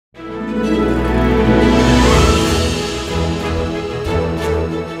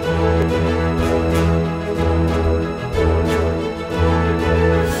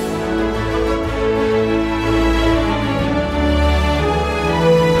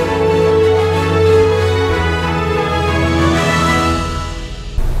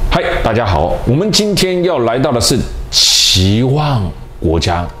大家好，我们今天要来到的是奇旺国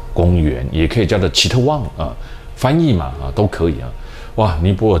家公园，也可以叫做奇特旺啊，翻译嘛都可以啊。哇，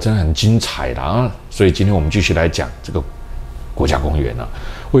尼泊尔真的很精彩的啊！所以今天我们继续来讲这个国家公园啊，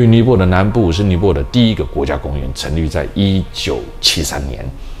位于尼泊尔的南部，是尼泊尔的第一个国家公园，成立在1973年，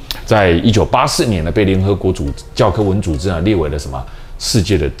在1984年呢被联合国教科文组织列为了什么世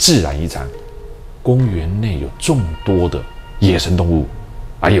界的自然遗产。公园内有众多的野生动物，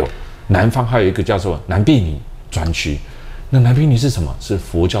还有南方还有一个叫做蓝毗尼专区。那蓝毗尼是什么？是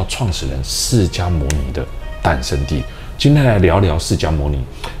佛教创始人释迦摩尼的诞生地。今天来聊聊释迦摩尼，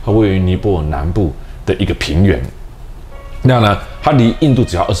它位于尼泊尔南部的一个平原。那呢，它离印度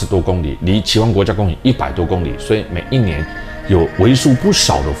只要20多公里，离奇旺国家公园100多公里，所以每一年有为数不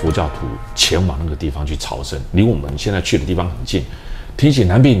少的佛教徒前往那个地方去朝圣，离我们现在去的地方很近。提起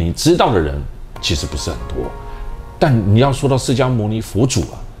蓝毗尼，知道的人其实不是很多，但你要说到释迦牟尼佛祖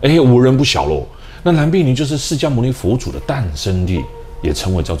啊，无人不晓喽。那蓝毗尼就是释迦牟尼佛祖的诞生地，也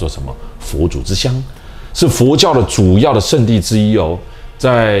称为叫做什么佛祖之乡，是佛教的主要的圣地之一哦。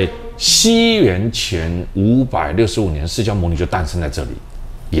在西元前565年，释迦牟尼就诞生在这里，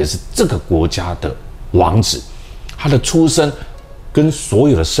也是这个国家的王子。他的出生跟所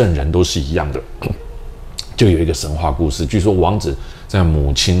有的圣人都是一样的。就有一个神话故事，据说王子在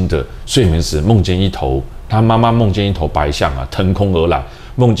母亲的睡眠时梦见他妈妈梦见一头白象啊，腾空而来，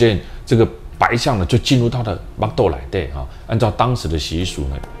梦见这个白象呢就进入他的腹肚内底啊。按照当时的习俗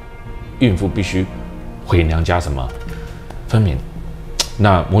呢，孕妇必须回娘家什么分娩。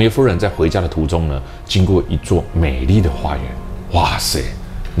那摩耶夫人在回家的途中呢，经过一座美丽的花园，哇塞，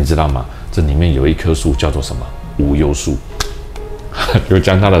你知道吗？这里面有一棵树叫做什么无忧树，就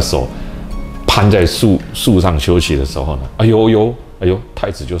将他的手攀在树上休息的时候呢，哎呦，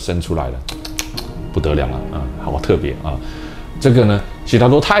太子就生出来了，不得了了啊，好特别啊！这个呢，悉达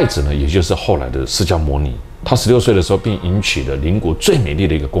多太子呢，也就是后来的释迦牟尼，他16岁的时候便迎娶了邻国最美丽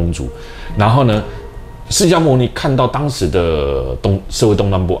的一个公主。然后呢，释迦牟尼看到当时的社会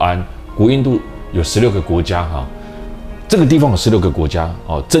动荡不安，古印度有16个国家哈，这个地方有16个国家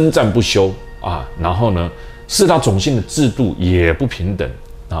哦，征战不休啊。然后呢，四大种姓的制度也不平等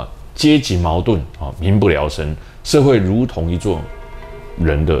啊。阶级矛盾啊，民不聊生，社会如同一座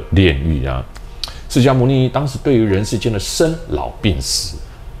人的炼狱啊。释迦牟尼当时对于人世间的生老病死、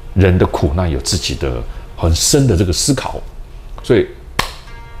人的苦难有自己的很深的这个思考，所以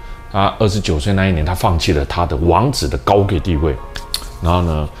他29岁那一年，他放弃了他的王子的高贵地位，然后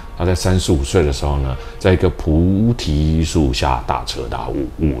呢，他在35岁的时候呢，在一个菩提树下大彻大悟，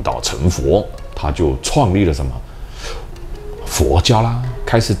悟道成佛，他就创立了什么佛教啦，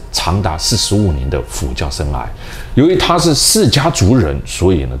开始长达45年的佛教生涯。由于他是释迦族人，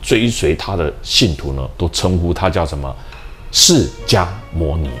所以呢，追随他的信徒呢，都称呼他叫什么释迦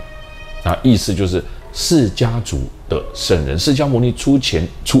摩尼，啊，意思就是释迦族的圣人。释迦牟尼出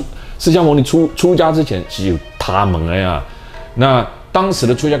家之前是有他们的呀。那当时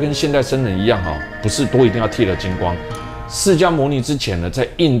的出家跟现代僧人一样哈，不是都一定要剃了金光。释迦牟尼之前呢，在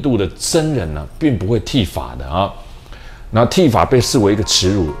印度的僧人呢，并不会剃发的啊。那剃发被视为一个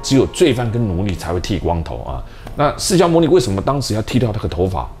耻辱，只有罪犯跟奴隶才会剃光头啊。那释迦牟尼为什么当时要剃掉这个头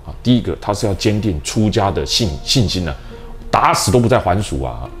发啊？第一个，他是要坚定出家的信心呢，打死都不再还俗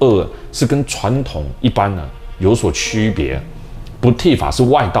啊。二是跟传统一般呢有所区别，不剃发是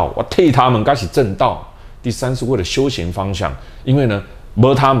外道，我剃他们该是正道。第三是为了修行方向，因为呢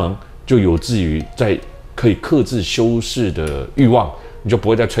没他们就有至于在可以克制修饰的欲望，你就不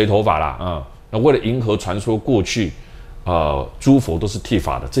会再吹头发啦啊。那为了迎合传说过去。诸佛都是剃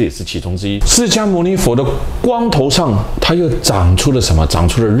发的，这也是其中之一。释迦牟尼佛的光头上，他又长出了什么？长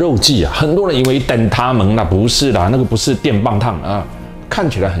出了肉髻啊！很多人以为等他们啦，不是啦，那个不是电棒烫啊，看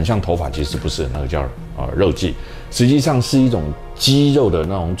起来很像头发，其实不是，那个叫肉髻，实际上是一种肌肉的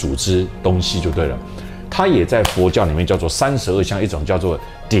那种组织东西就对了。它也在佛教里面叫做32相，一种叫做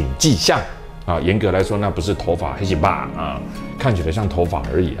顶髻相啊。严格来说，那不是头发，黑细巴啊，看起来像头发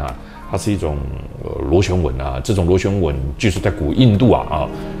而已啊。它是一种螺旋纹啊，这种螺旋纹据说在古印度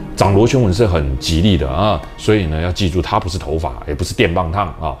长螺旋纹是很吉利的啊，所以呢要记住，它不是头发，也不是电棒烫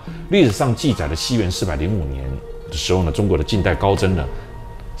啊。历史上记载的西元405年的时候呢，中国的近代高僧呢，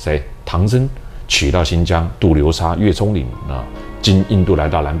唐僧取到新疆渡流沙、岳冲岭啊，经印度来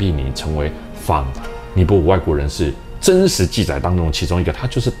到蓝毗尼，成为仿尼泊尔外国人士真实记载当中的其中一个，他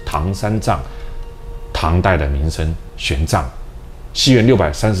就是唐三藏，唐代的名僧玄奘。西元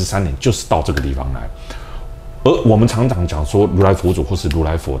633年，就是到这个地方来。而我们常常讲说如来佛祖或是如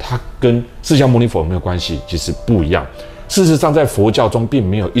来佛，它跟释迦牟尼佛有没有关系？其实不一样。事实上，在佛教中并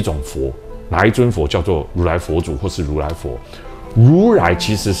没有一种佛，哪一尊佛叫做如来佛祖或是如来佛。如来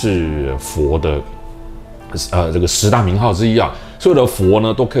其实是佛的这个10大名号之一啊。所有的佛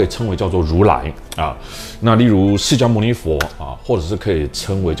呢都可以称为叫做如来啊。那例如释迦牟尼佛啊，或者是可以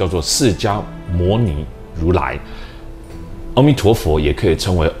称为叫做释迦摩尼如来。阿弥陀佛也可以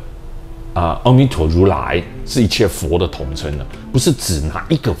称为阿弥陀如来，是一切佛的统称的，不是只拿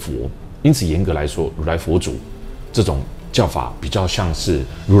一个佛。因此严格来说，如来佛祖这种叫法比较像是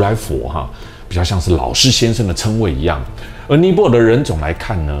如来佛哈，比较像是老师先生的称谓一样。而尼泊尔的人种来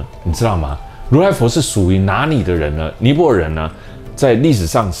看呢，你知道吗？如来佛是属于哪里的人呢？尼泊尔人呢，在历史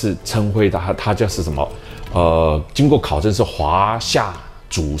上是称谓他叫是什么？经过考证是华夏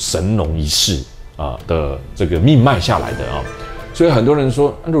主神农一世的这个命脉下来的啊。所以很多人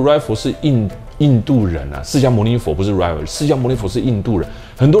说如来佛是印度人啊，释迦牟尼佛不是如来佛，释迦牟尼佛是印度人。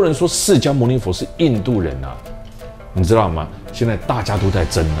很多人说释迦牟尼佛是印度人啊，你知道吗？现在大家都在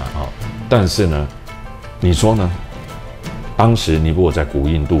争啊，但是呢，你说呢？当时尼泊尔在古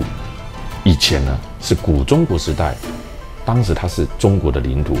印度，以前呢是古中国时代，当时它是中国的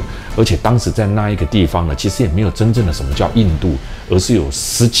领土，而且当时在那一个地方呢，其实也没有真正的什么叫印度，而是有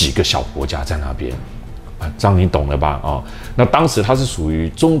10几个小国家在那边。这样你懂了吧？那当时它是属于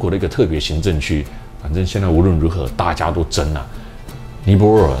中国的一个特别行政区。反正现在无论如何，大家都争啊，尼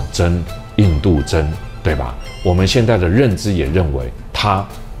泊尔争，印度争，对吧？我们现在的认知也认为它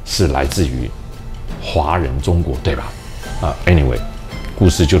是来自于华人中国，对吧？Anyway， 故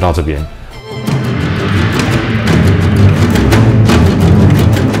事就到这边。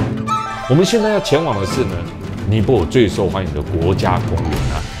我们现在要前往的是呢，尼泊尔最受欢迎的国家公园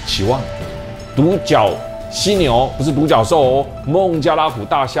奇旺独角犀牛，不是独角兽哦，孟加拉虎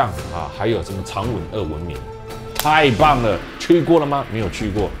大象还有什么长吻鳄文明，太棒了！去过了吗？没有去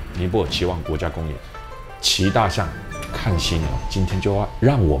过尼泊尔奇旺国家公园，骑大象看犀牛，今天就要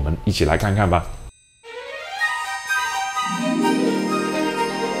让我们一起来看看吧。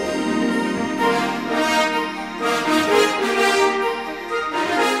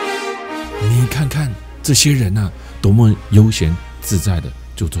你看看这些人多么悠闲自在的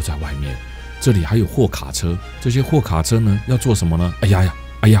就坐在外面。这里还有货卡车，这些货卡车呢要做什么呢？哎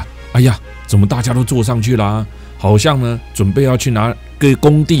呀，怎么大家都坐上去啦？好像呢准备要去拿个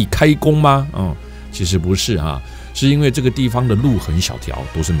工地开工吗？其实不是是因为这个地方的路很小条，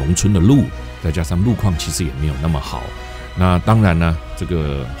都是农村的路，再加上路况其实也没有那么好。那当然呢，这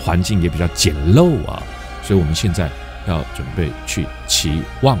个环境也比较简陋所以我们现在要准备去奇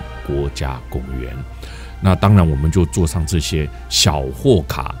旺国家公园。那当然我们就坐上这些小货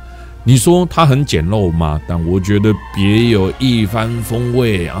卡。你说它很简陋吗？但我觉得别有一番风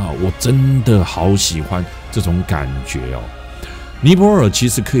味我真的好喜欢这种感觉尼泊尔其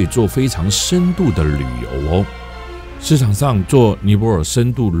实可以做非常深度的旅游市场上做尼泊尔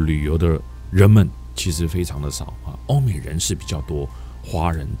深度旅游的人们其实非常的少欧美人士比较多，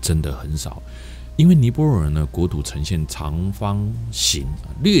华人真的很少。因为尼泊尔呢国土呈现长方形，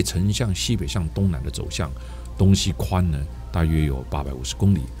略呈向西北向东南的走向，东西宽呢大约有850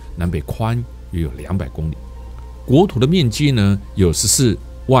公里，南北宽约有200公里，国土的面积呢有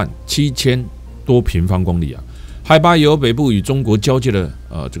147000多平方公里海拔由北部与中国交界的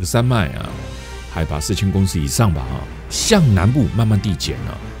这个山脉海拔4000公尺以上吧向南部慢慢递减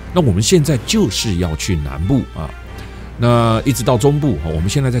那我们现在就是要去南部那一直到中部我们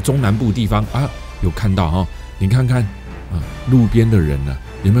现在在中南部地方有看到你看看路边的人呢，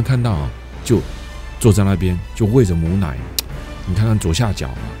有没有看到就坐在那边就喂着母奶。你看看左下角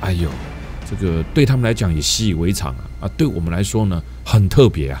哎呦，这个对他们来讲也习以为常对我们来说呢很特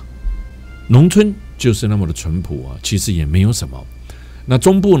别农村就是那么的淳朴其实也没有什么。那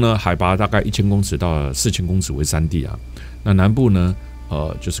中部呢海拔大概1000公尺到4000公尺为山地那南部呢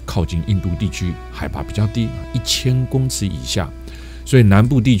就是靠近印度地区，海拔比较低，1000公尺以下，所以南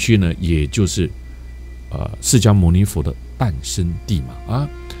部地区呢也就是释迦牟尼佛的诞生地嘛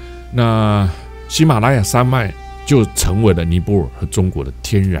那喜马拉雅山脉就成为了尼泊尔和中国的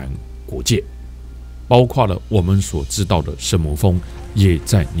天然国界，包括了我们所知道的圣母峰也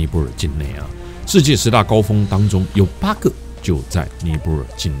在尼泊尔境内世界10大高峰当中有8个就在尼泊尔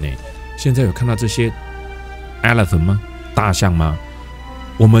境内。现在有看到这些 elephant 吗？大象吗？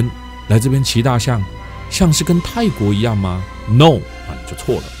我们来这边骑大象，像是跟泰国一样吗？ No 你就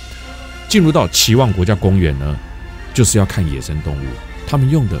错了。进入到奇旺国家公园呢，就是要看野生动物，他们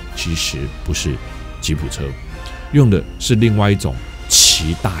用的其实不是吉普车，用的是另外一种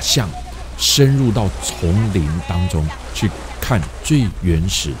骑大象，深入到丛林当中去看最原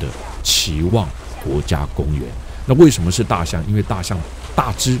始的奇旺国家公园。那为什么是大象？因为大象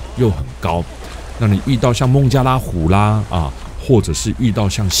大只又很高。那你遇到像孟加拉虎啦或者是遇到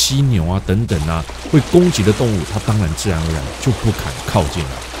像犀牛啊等等啊会攻击的动物，它当然自然而然就不敢靠近了。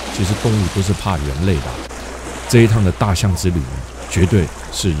其实动物都是怕人类的。这一趟的大象之旅呢，绝对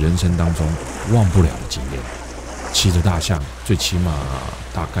是人生当中忘不了的经验。骑着大象，最起码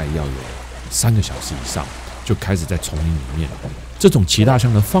大概要有3个小时以上，就开始在丛林里面。这种骑大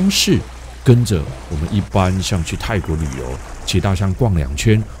象的方式，跟着我们一般像去泰国旅游，骑大象逛2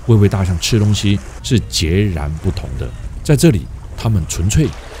圈，喂大象吃东西，是截然不同的。在这里，他们纯粹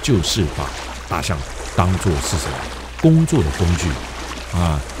就是把大象当作是什么工作的工具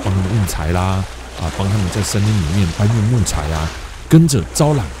啊，帮他们运财啦，帮他们在森林里面搬运木材啊，跟着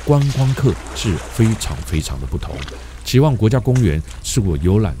招揽观光客是非常非常的不同。奇旺国家公园是我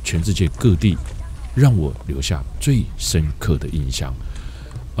游览全世界各地，让我留下最深刻的印象。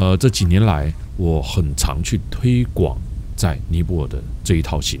这几年来，我很常去推广在尼泊尔的这一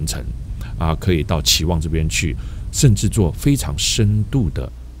套行程啊，可以到奇旺这边去，甚至做非常深度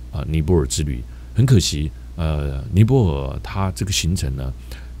的尼泊尔之旅。很可惜，尼泊尔它这个行程呢，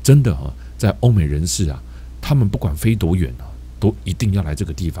真的在欧美人士啊，他们不管飞多远啊，都一定要来这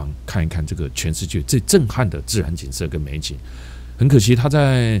个地方看一看这个全世界最震撼的自然景色跟美景。很可惜，它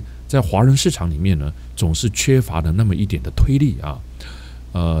在华人市场里面呢，总是缺乏了那么一点的推力啊。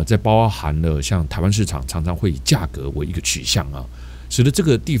在包含了像台湾市场常常会以价格为一个取向啊，使得这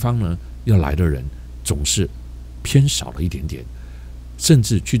个地方呢要来的人总是偏少了一点点，甚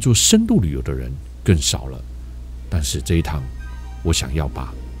至去做深度旅游的人更少了。但是这一趟，我想要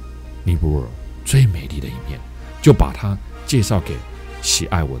把尼泊尔最美丽的一面，就把它介绍给喜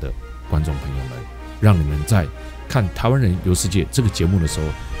爱我的观众朋友们，让你们在看台湾人游世界这个节目的时候，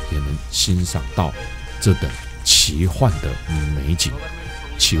也能欣赏到这等奇幻的美景。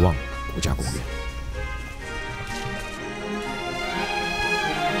奇旺国家公园。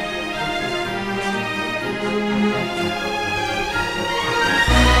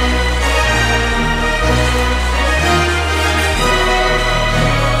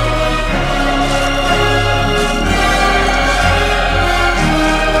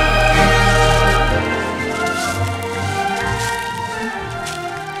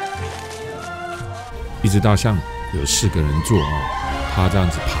一只大象有4个人坐啊。他这样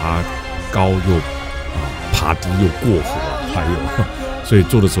子爬高又爬低又过河还有，所以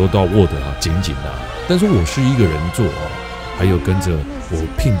坐的时候都要握得紧紧的。但是我是一个人坐还有跟着我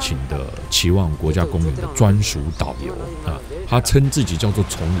聘请的奇旺国家公园的专属导游啊，他称自己叫做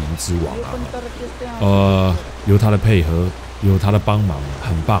丛林之王啊。有他的配合，有他的帮忙，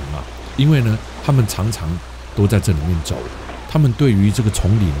很棒啊。因为呢，他们常常都在这里面走。他们对于这个丛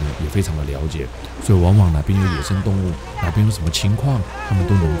林呢也非常的了解，所以往往哪边有野生动物，哪边有什么情况，他们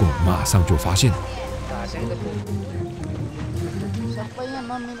都能够马上就发现。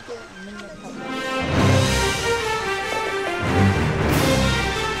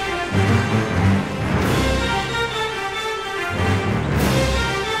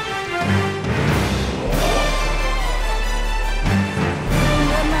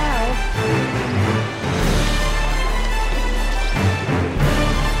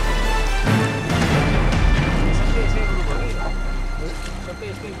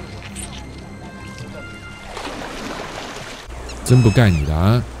真不盖你的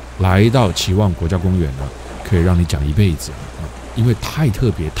啊！来到奇旺国家公园呢，可以让你讲一辈子啊，因为太特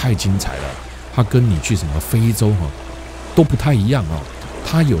别、太精彩了。它跟你去什么非洲都不太一样啊，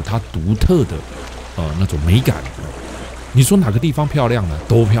它有它独特的那种美感。你说哪个地方漂亮呢？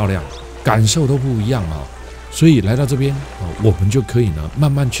都漂亮，感受都不一样啊。所以来到这边我们就可以呢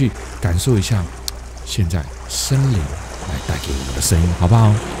慢慢去感受一下现在森林来带给我们的声音，好不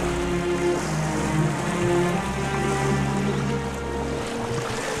好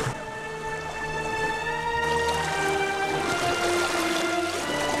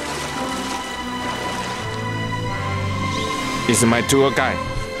？This is my tour guide.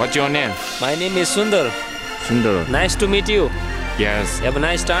 What's your name? My name is Sundar. Sundar. Nice to meet you. Yes. Have a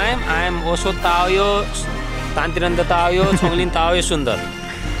nice time. I am Osho Taoyo, Tantiranda Taoyo, Chonglin Taoyo Sundar.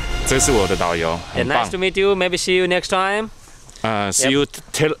 这是我的导游，很棒。 Nice to meet you. Maybe see you next time. See you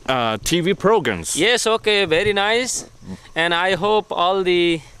TV programs. Yes, okay, very nice. And I hope all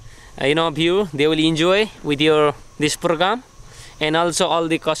the view they will enjoy with your this program, and also all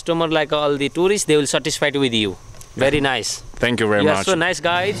the customer like all the tourists they will satisfied with you. Very nice. Thank you very You much. are so nice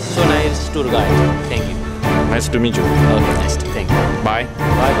guide, so nice tour guide. Thank you. Nice to meet you. Okay, nice. Thank you. Bye.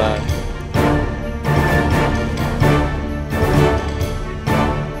 Bye bye.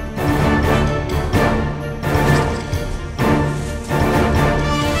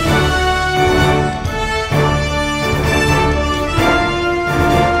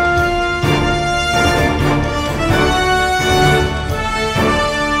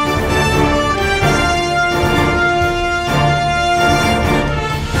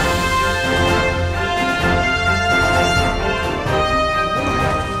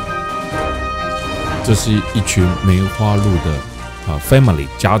 这是一群梅花鹿的family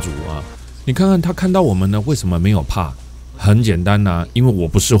家族啊。你看看他看到我们呢，为什么没有怕？很简单呐，因为我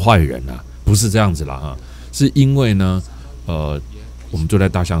不是坏人啊，不是这样子啦哈，是因为呢，我们坐在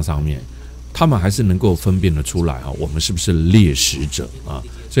大象上面，他们还是能够分辨得出来哈，我们是不是猎食者啊？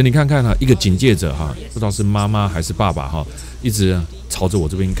所以你看看一个警戒者哈，不知道是妈妈还是爸爸哈，一直朝着我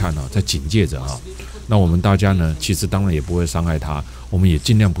这边看在警戒着哈。那我们大家呢，其实当然也不会伤害他，我们也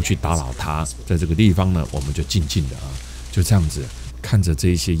尽量不去打扰他。在这个地方呢，我们就静静的就这样子看着这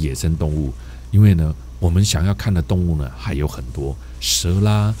一些野生动物。因为呢，我们想要看的动物呢还有很多，蛇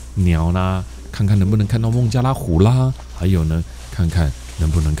啦、鸟啦，看看能不能看到孟加拉虎啦，还有呢，看看能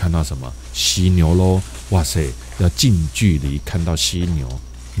不能看到什么犀牛咯。哇塞，要近距离看到犀牛，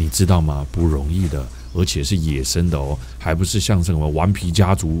你知道吗？不容易的。而且是野生的还不是像什么顽皮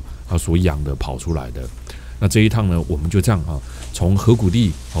家族所养的跑出来的。那这一趟呢，我们就这样从河谷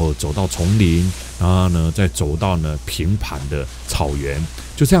地走到丛林，然后呢再走到呢平坦的草原，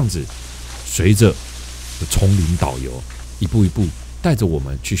就这样子随着丛林导游一步一步带着我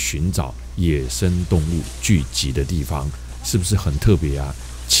们去寻找野生动物聚集的地方，是不是很特别啊？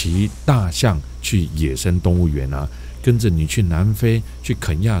骑大象去野生动物园啊，跟着你去南非、去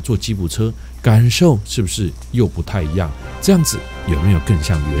肯亚坐吉普车，感受是不是又不太一样？这样子有没有更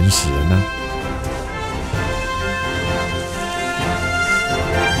像原始人呢？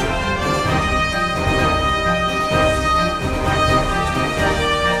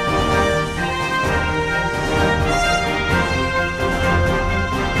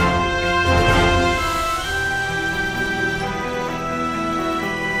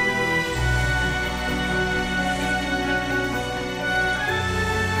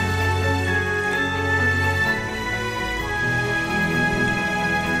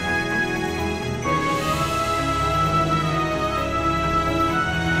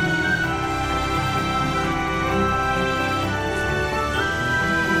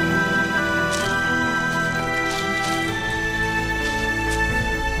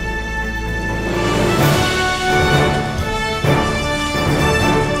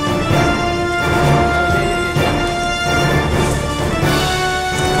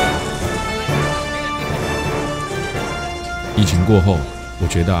疫情过后，我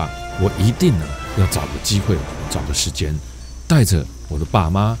觉得我一定要找个机会，找个时间，带着我的爸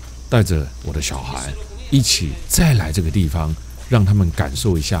妈，带着我的小孩，一起再来这个地方，让他们感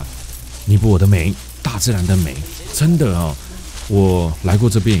受一下尼泊尔的美，大自然的美。真的我来过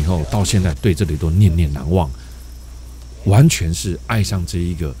这边以后，到现在对这里都念念难忘，完全是爱上这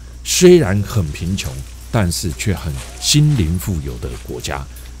一个虽然很贫穷，但是却很心灵富有的国家。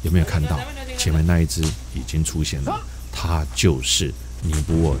有没有看到前面那一只已经出现了？它就是尼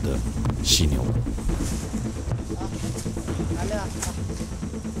泊尔的犀牛。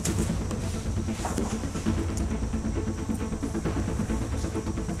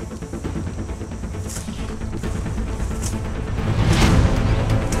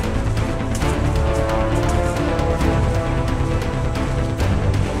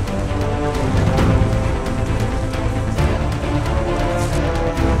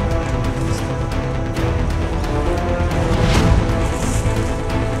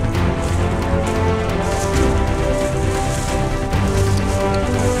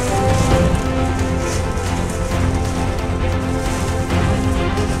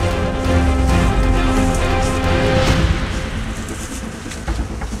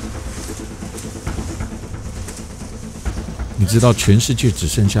你知道全世界只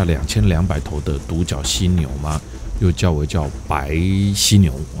剩下2200头的独角犀牛吗？又叫白犀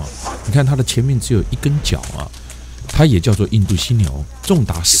牛你看它的前面只有一根角它也叫做印度犀牛，重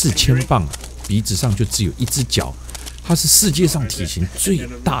达4000磅鼻子上就只有一只角，它是世界上体型最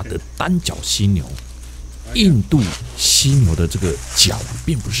大的单角犀牛。印度犀牛的这个角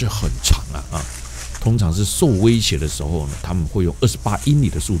并不是很长通常是受威胁的时候呢，他们会用28英里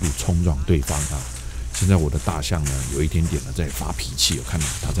的速度冲撞对方现在我的大象呢，有一点点在发脾气，有看到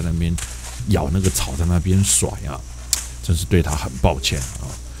它在那边咬那个草，在那边甩真是对它很抱歉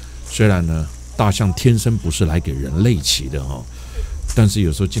虽然呢，大象天生不是来给人类骑的但是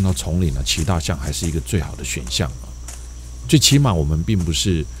有时候进到丛林骑大象还是一个最好的选项最起码我们并不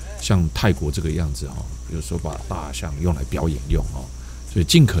是像泰国这个样子有时候把大象用来表演用所以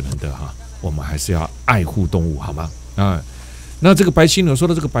尽可能的我们还是要爱护动物，好吗？那这个白犀牛，说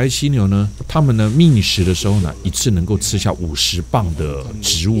到这个白犀牛呢，他们呢觅食的时候呢，一次能够吃下50磅的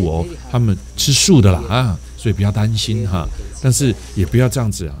植物他们吃素的啦所以不要担心但是也不要这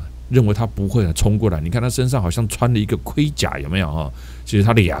样子认为它不会冲过来。你看它身上好像穿了一个盔甲，有没有其实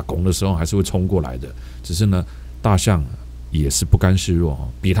它的亚弓的时候还是会冲过来的，只是呢大象也是不甘示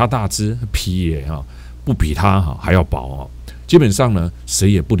弱，比它大只，皮也不比它还要薄，基本上呢谁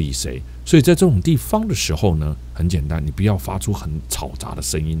也不理谁。所以在这种地方的时候呢，很简单，你不要发出很嘈杂的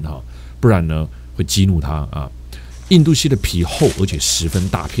声音不然呢会激怒它啊。印度犀的皮厚而且十分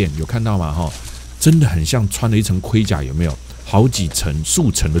大片，有看到吗？真的很像穿了一层盔甲，有没有？好几层、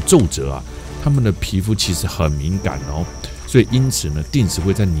数层的皱褶啊，他们的皮肤其实很敏感所以因此呢，定时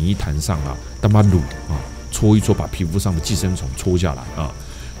会在泥潭上当把撸搓一搓，把皮肤上的寄生虫搓下来啊。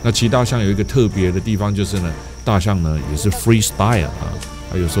那骑大象有一个特别的地方，就是呢，大象呢也是 freestyle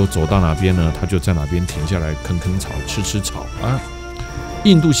它有时候走到哪边呢，它就在哪边停下来啃啃草、吃草啊。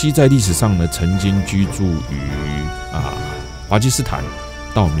印度犀在历史上呢，曾经居住于巴基斯坦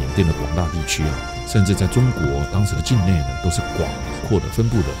到缅甸的广大地区甚至在中国当时的境内呢，都是广阔的分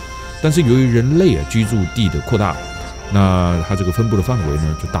布的。但是由于人类居住地的扩大，那它这个分布的范围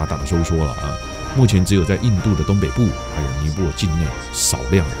呢，就大大的收缩了目前只有在印度的东北部还有尼泊尔境内少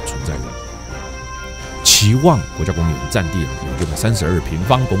量的存在着。奇旺国家公园占地有632平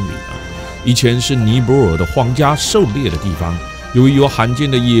方公里以前是尼泊尔的皇家狩猎的地方。由于有罕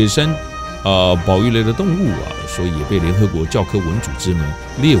见的野生保育类的动物所以也被联合国教科文组织呢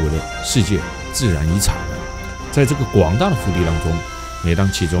列为了世界自然遗产。在这个广大的腹地当中，每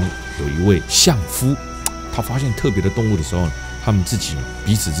当其中有一位相夫，他发现特别的动物的时候，他们自己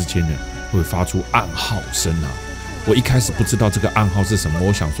彼此之间呢会发出暗号声我一开始不知道这个暗号是什么，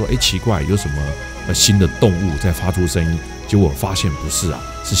我想说奇怪，有什么新的动物在发出声音，结果发现不是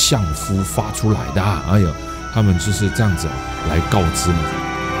是相夫发出来的他们就是这样子来告知